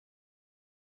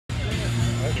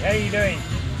How are you doing?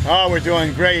 Oh, we're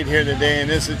doing great here today, and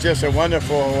this is just a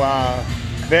wonderful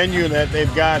venue that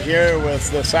they've got here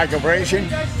with the Celebration.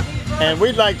 And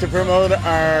we'd like to promote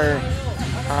our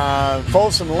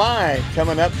Folsom Live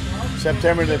coming up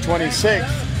September the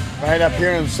 26th, right up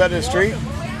here on Sutter Street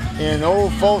in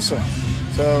Old Folsom.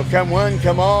 So come one,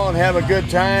 come all, and have a good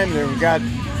time. We've got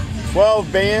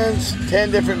 12 bands,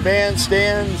 10 different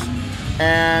bandstands,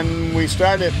 and we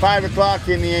start at 5 o'clock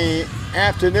in the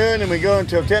afternoon and we go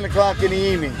until 10 o'clock in the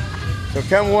evening. So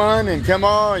come one and come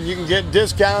all, and you can get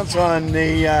discounts on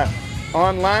the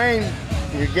online.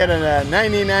 You get a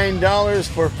 $99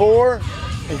 for 4.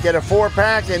 You get a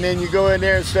 4-pack, and then you go in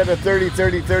there instead of 30,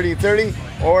 30, 30, 30,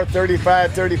 or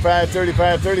 35, 35,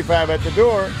 35, 35 at the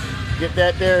door. Get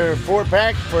that there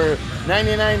 4-pack for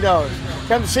 $99.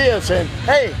 Come see us, and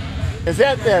hey, is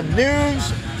that the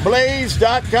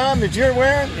newsblaze.com that you're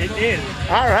wearing? It is.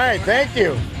 All right, thank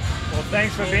you. Well,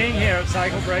 thanks for being here at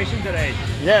Celebration today.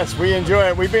 Yes, we enjoy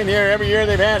it. We've been here every year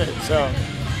they've had it, so.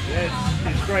 Yeah,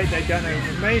 it's great. They've done an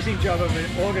amazing job of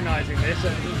organizing this,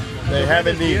 and they have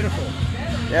indeed. Beautiful.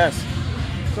 Yes.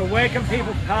 So where can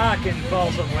people park in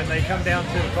Folsom when they come down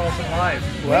to Folsom Live?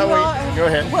 Well, go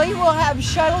ahead. We will have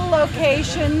shuttle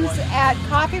locations at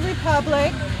Coffee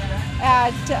Republic,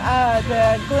 at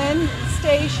the Glen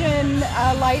Station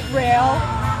Light Rail,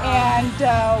 and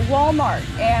Walmart.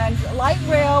 And Light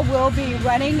Rail will be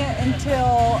running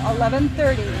until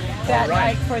 11:30 that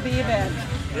night for the event.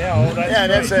 Yeah, well,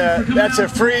 that's a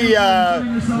free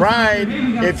ride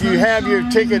if you have your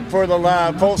ticket for the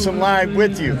Folsom Live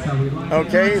with you.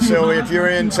 Okay, so if you're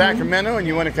in Sacramento and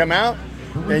you want to come out,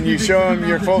 then you show them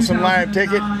your Folsom Live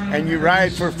ticket and you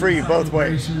ride for free both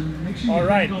ways. All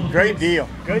right. Great deal.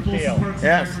 Good deal.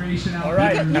 Yes. All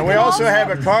right. And we also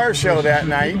have a car show that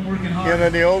night. You know,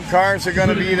 the old cars are going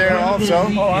to be there also.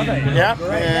 Oh, are they? Yeah.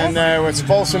 And it's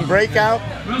Folsom Breakout.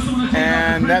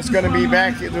 And that's going to be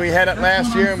back. We had it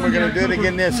last year, and we're going to do it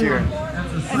again this year.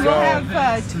 And we'll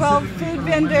have 12 food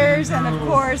vendors and, of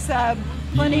course,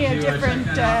 plenty of different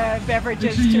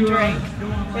beverages to drink.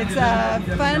 It's a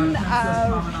fun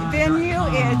venue.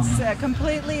 It's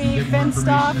completely fenced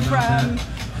off from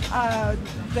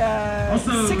the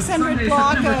 600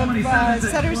 block of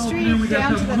Sutter Street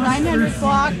down to the 900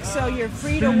 block, so you're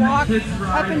free to walk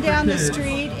up and down the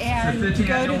street and to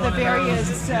go to the various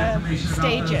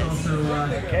stages.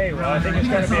 Okay, well, I think it's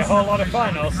going to be a whole lot of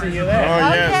fun. I'll see you there. Oh,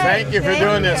 yes. Okay, Thank you for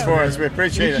doing this for us. We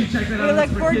appreciate it. We look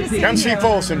forward to seeing you. Come see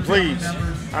Folsom, please.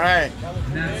 All right.